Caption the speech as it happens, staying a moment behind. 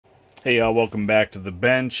Hey y'all, welcome back to the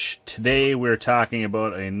bench. Today we're talking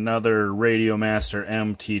about another Radiomaster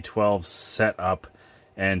MT12 setup,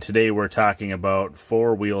 and today we're talking about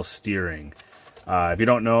four-wheel steering. If you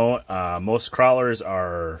don't know, most crawlers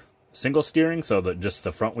are single steering, so just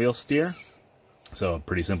the front wheel steer. So a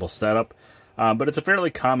pretty simple setup, but it's a fairly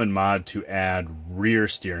common mod to add rear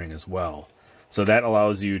steering as well. So that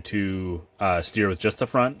allows you to steer with just the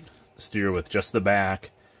front, steer with just the back,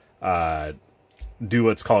 do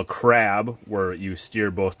what's called crab, where you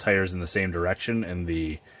steer both tires in the same direction and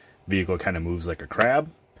the vehicle kind of moves like a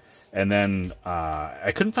crab. And then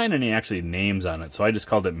I couldn't find any actually names on it, so I just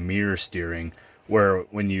called it mirror steering, where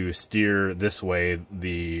when you steer this way,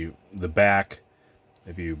 the back,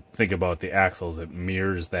 if you think about the axles, it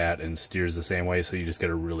mirrors that and steers the same way, so you just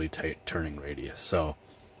get a really tight turning radius. So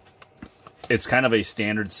it's kind of a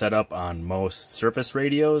standard setup on most surface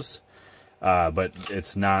radios. But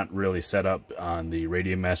it's not really set up on the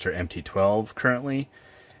Radiomaster MT12 currently.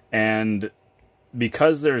 And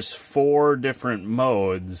because there's 4 different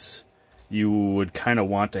modes, you would kind of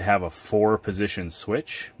want to have a 4-position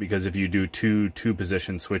switch, because if you do two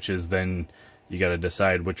position switches, then you got to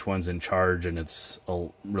decide which one's in charge, and it's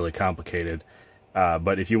really complicated.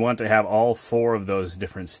 But if you want to have all 4 of those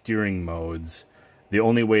different steering modes, the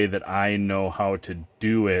only way that I know how to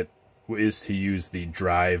do it is to use the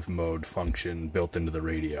drive mode function built into the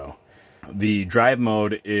radio. The drive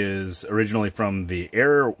mode is originally from the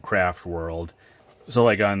aircraft world. So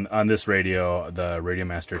like on this radio, the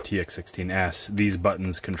Radiomaster TX16S, these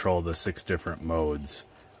buttons control the 6 different modes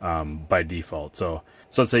by default. So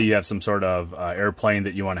let's say you have some sort of airplane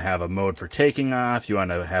that you want to have a mode for taking off, you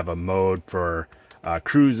want to have a mode for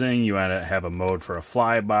cruising, you want to have a mode for a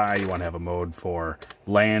flyby, you want to have a mode for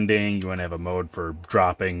landing, you want to have a mode for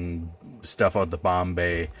dropping stuff out the bomb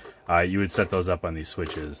bay. You would set those up on these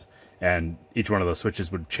switches, and each one of those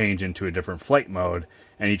switches would change into a different flight mode,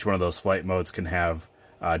 and each one of those flight modes can have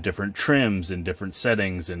different trims and different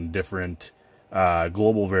settings and different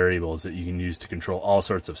global variables that you can use to control all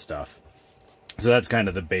sorts of stuff. So that's kind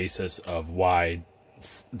of the basis of why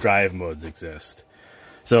drive modes exist.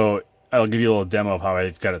 So I'll give you a little demo of how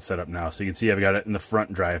I've got it set up now. So you can see I've got it in the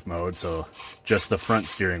front drive mode, so just the front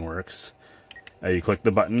steering works. You click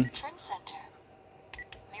the button. Trim center.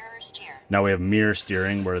 Mirror steer. Now we have mirror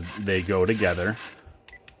steering where they go together.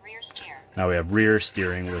 Rear steer. Now we have rear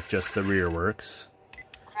steering with just the rear works.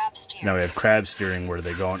 Crab steer. Now we have crab steering where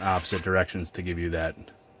they go in opposite directions to give you that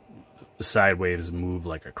sideways move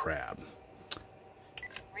like a crab.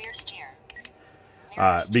 Rear steer.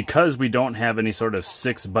 Because we don't have any sort of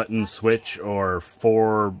 6-button switch or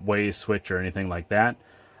 4-way switch or anything like that,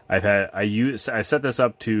 I set this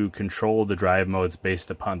up to control the drive modes based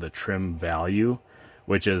upon the trim value,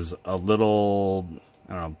 which is a little,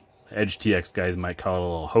 I don't know, EdgeTX guys might call it a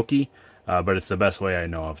little hokey, but it's the best way I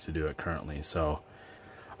know of to do it currently. So, all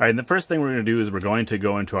right, the first thing we're going to do is we're going to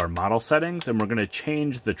go into our model settings, and we're going to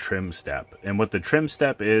change the trim step. And what the trim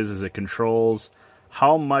step is it controls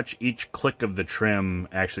how much each click of the trim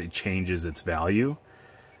actually changes its value.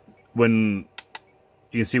 When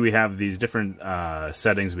you can see we have these different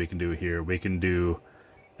settings we can do here. We can do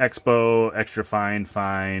expo, extra fine,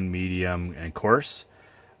 fine, medium, and coarse.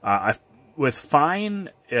 With fine,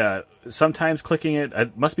 sometimes clicking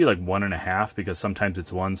it must be like 1.5, because sometimes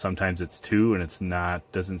it's 1, sometimes it's 2, and it's not,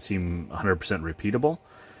 doesn't seem 100% repeatable.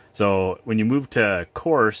 So when you move to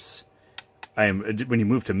coarse, when you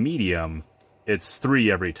move to medium, it's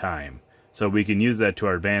 3 every time. So we can use that to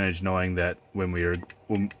our advantage, knowing that when we are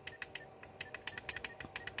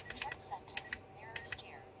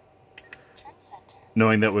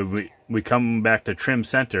knowing that when we come back to trim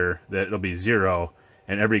center, that it'll be 0,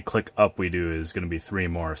 and every click up we do is going to be 3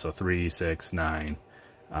 more. So 3, 6, 9,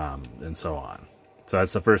 and so on. So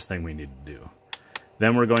that's the first thing we need to do.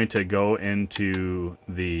 Then we're going to go into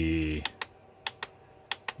the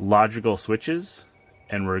logical switches,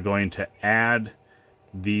 and we're going to add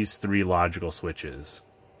these 3 logical switches.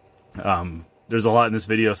 There's a lot in this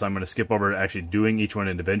video, so I'm going to skip over to actually doing each one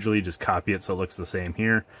individually, just copy it so it looks the same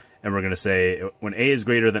here. And we're going to say, when A is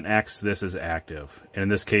greater than X, this is active. And in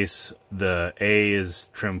this case, the A is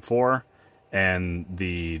trim 4, and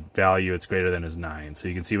the value it's greater than is 9. So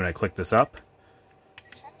you can see when I click this up,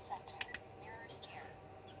 Trim center. Mirror steer.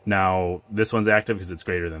 now this one's active because it's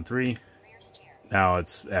greater than 3. Rear steer. Now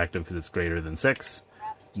it's active because it's greater than 6.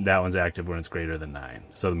 Crab steer. That one's active when it's greater than 9.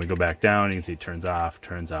 So then we go back down, you can see it turns off,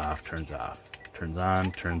 turns off, turns off, turns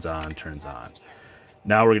on, turns on, turns on.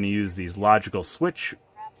 Now we're going to use these logical switch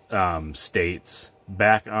states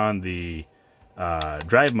back on the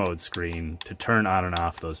drive mode screen to turn on and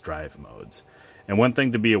off those drive modes. And one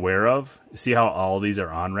thing to be aware of, see how all these are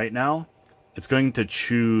on right now? It's going to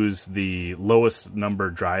choose the lowest number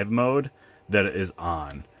drive mode that it is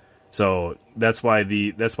on. So that's why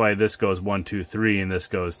this goes 1, 2, 3 and this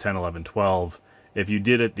goes 10, 11, 12. If you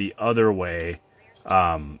did it the other way,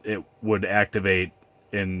 it would activate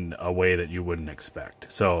in a way that you wouldn't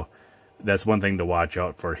expect. So that's one thing to watch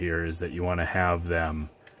out for here, is that you want to have them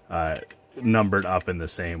numbered up in the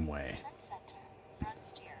same way.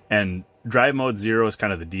 And drive mode 0 is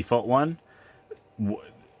kind of the default one.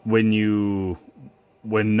 When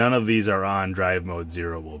none of these are on, drive mode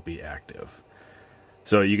 0 will be active.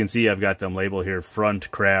 So you can see I've got them labeled here: front,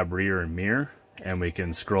 crab, rear, and mirror, and we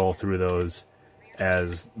can scroll through those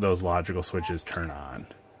as those logical switches turn on.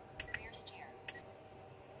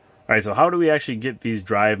 Alright, so how do we actually get these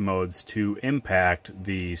drive modes to impact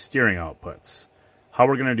the steering outputs? How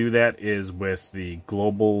we're going to do that is with the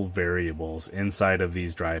global variables inside of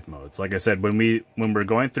these drive modes. Like I said, when we're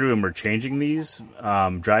going through and we're changing these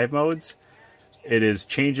drive modes, it is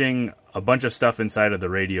changing a bunch of stuff inside of the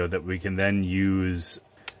radio that we can then use.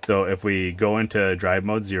 So if we go into drive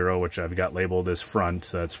mode 0, which I've got labeled as front,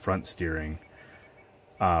 so that's front steering,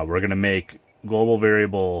 we're going to make global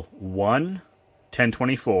variable 1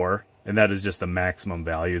 1024, and that is just the maximum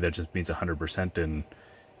value. That just means 100%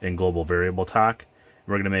 in global variable talk.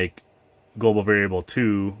 We're going to make global variable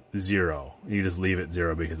 2 0. You just leave it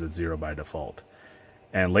 0 because it's 0 by default.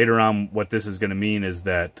 And later on, what this is going to mean is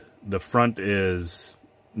that the front is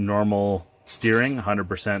normal steering,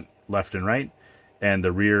 100% left and right, and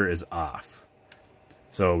the rear is off.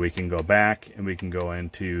 So we can go back and we can go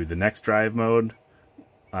into the next drive mode.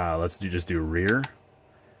 Let's just do rear.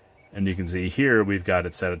 And you can see here we've got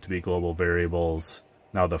it set up to be global variables.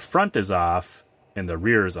 Now the front is off and the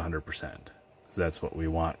rear is 100%. So that's what we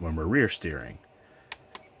want when we're rear steering.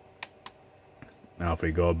 Now if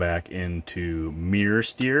we go back into mirror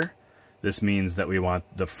steer, this means that we want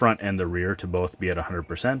the front and the rear to both be at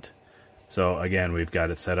 100%. So again, we've got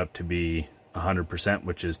it set up to be 100%,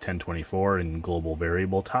 which is 1024 in global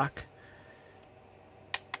variable talk.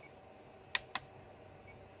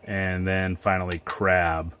 And then finally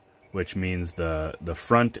crab, which means the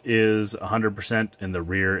front is 100% and the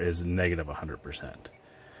rear is negative 100%.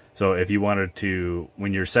 So if you wanted to,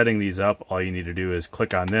 when you're setting these up, all you need to do is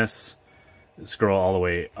click on this, scroll all the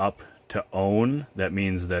way up to own. That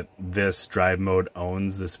means that this drive mode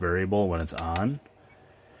owns this variable when it's on.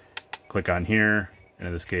 Click on here, and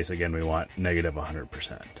in this case, again, we want negative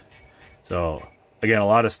 100%. So again, a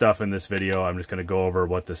lot of stuff in this video. I'm just going to go over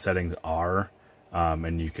what the settings are,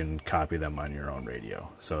 and you can copy them on your own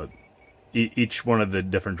radio. So each one of the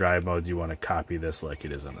different drive modes, you want to copy this like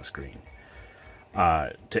it is on the screen.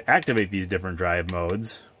 To activate these different drive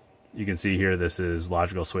modes, you can see here this is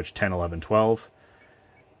logical switch 10, 11, 12.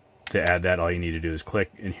 To add that, all you need to do is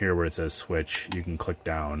click in here where it says switch. You can click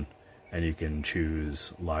down and you can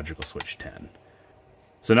choose logical switch 10.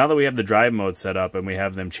 So now that we have the drive mode set up and we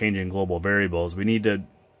have them changing global variables, we need to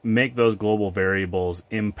make those global variables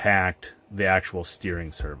impact the actual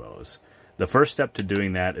steering servos. The first step to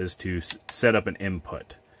doing that is to set up an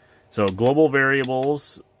input. So global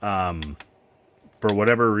variables, for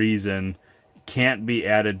whatever reason, can't be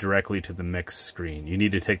added directly to the mix screen. You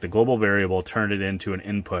need to take the global variable, turn it into an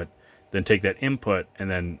input, then take that input and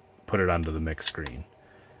then put it onto the mix screen.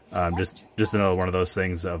 Just another one of those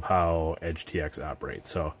things of how EdgeTX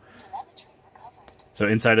operates. So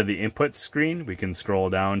inside of the input screen, we can scroll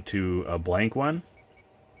down to a blank one.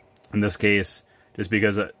 In this case, just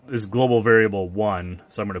because this is global variable 1,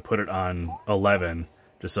 so I'm going to put it on 11,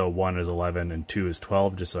 just so 1 is 11 and 2 is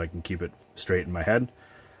 12, just so I can keep it straight in my head.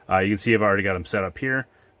 You can see I've already got them set up here,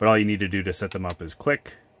 but all you need to do to set them up is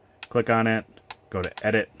click on it, go to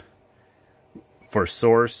edit. For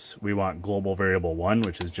source, we want global variable 1,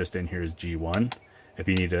 which is just in here as G1. If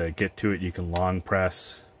you need to get to it, you can long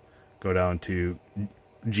press, go down to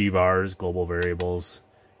GVARs, global variables,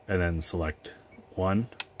 and then select 1.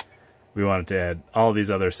 We want it to add all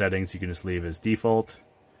these other settings, you can just leave as default.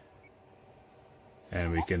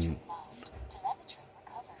 And we can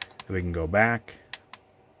go back.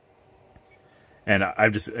 And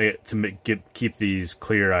I've just, keep these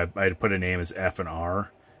clear, I put a name as F and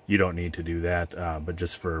R. You don't need to do that, but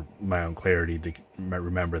just for my own clarity to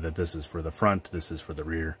remember that this is for the front, this is for the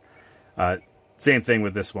rear. Same thing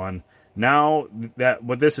with this one. Now,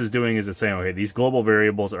 what this is doing is it's saying, okay, these global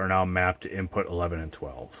variables are now mapped to input 11 and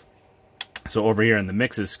 12. So over here in the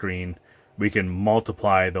mixes screen, we can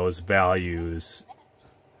multiply those values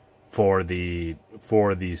for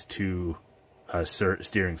these two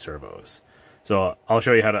steering servos. So I'll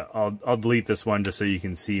show you how to, I'll delete this one just so you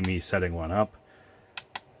can see me setting one up.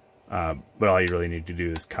 But all you really need to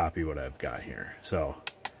do is copy what I've got here. So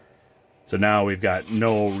now we've got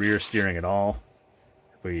no rear steering at all.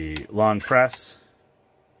 If we long press,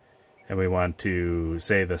 and we want to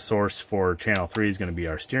say the source for channel 3 is going to be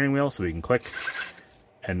our steering wheel, so we can click,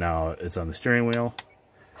 and now it's on the steering wheel.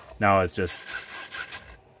 Now it's just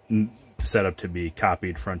set up to be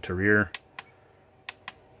copied front to rear.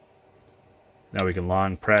 Now we can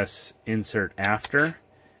long press, insert after,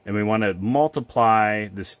 and we want to multiply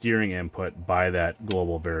the steering input by that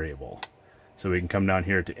global variable. So we can come down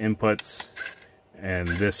here to inputs, and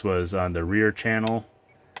this was on the rear channel,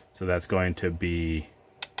 so that's going to be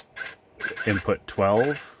input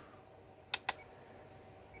 12.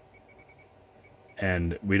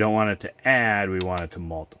 And we don't want it to add, we want it to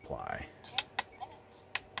multiply. 2 minutes.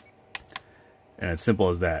 And it's simple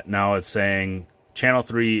as that. Now it's saying channel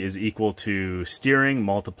 3 is equal to steering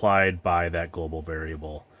multiplied by that global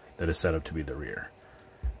variable that is set up to be the rear.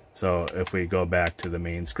 So if we go back to the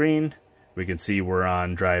main screen, we can see we're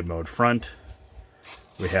on drive mode front.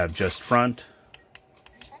 We have just front.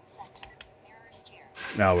 Trim center. Mirror steer.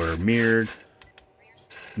 Now we're mirrored. Rear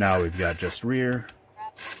steer. Now we've got just rear.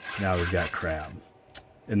 Crab steer. Now we've got crab.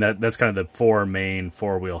 And that's kind of the 4 main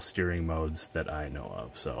 4-wheel steering modes that I know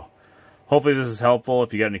of. So hopefully this is helpful.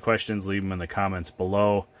 If you got any questions, leave them in the comments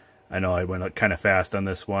below. I know I went kind of fast on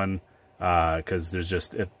this one because there's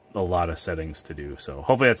just a lot of settings to do. So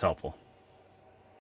hopefully that's helpful.